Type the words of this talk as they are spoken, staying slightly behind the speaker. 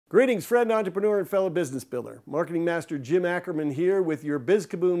Greetings, friend, entrepreneur, and fellow business builder. Marketing Master Jim Ackerman here with your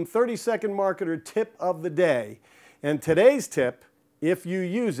BizKaboom 30-second marketer tip of the day. And today's tip, if you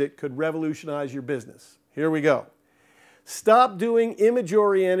use it, could revolutionize your business. Here we go. Stop doing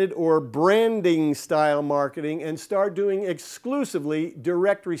image-oriented or branding-style marketing and start doing exclusively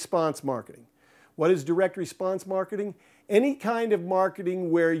direct response marketing. What is direct response marketing? Any kind of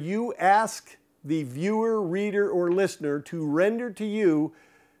marketing where you ask the viewer, reader, or listener to render to you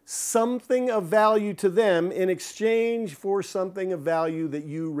something of value to them in exchange for something of value that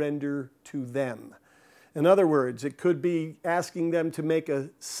you render to them. In other words, it could be asking them to make a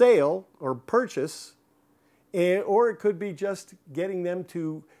sale or purchase, or it could be just getting them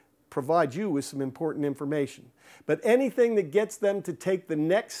to provide you with some important information. But anything that gets them to take the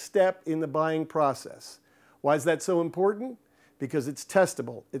next step in the buying process. Why is that so important? Because it's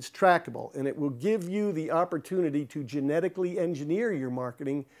testable, it's trackable, and it will give you the opportunity to genetically engineer your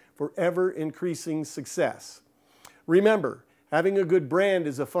marketing for ever-increasing success. Remember, having a good brand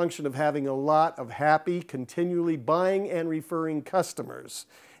is a function of having a lot of happy, continually buying and referring customers.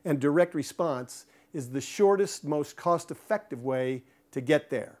 And direct response is the shortest, most cost-effective way to get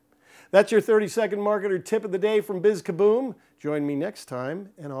there. That's your 30-second marketer tip of the day from BizKaboom. Join me next time,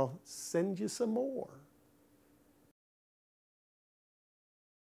 and I'll send you some more.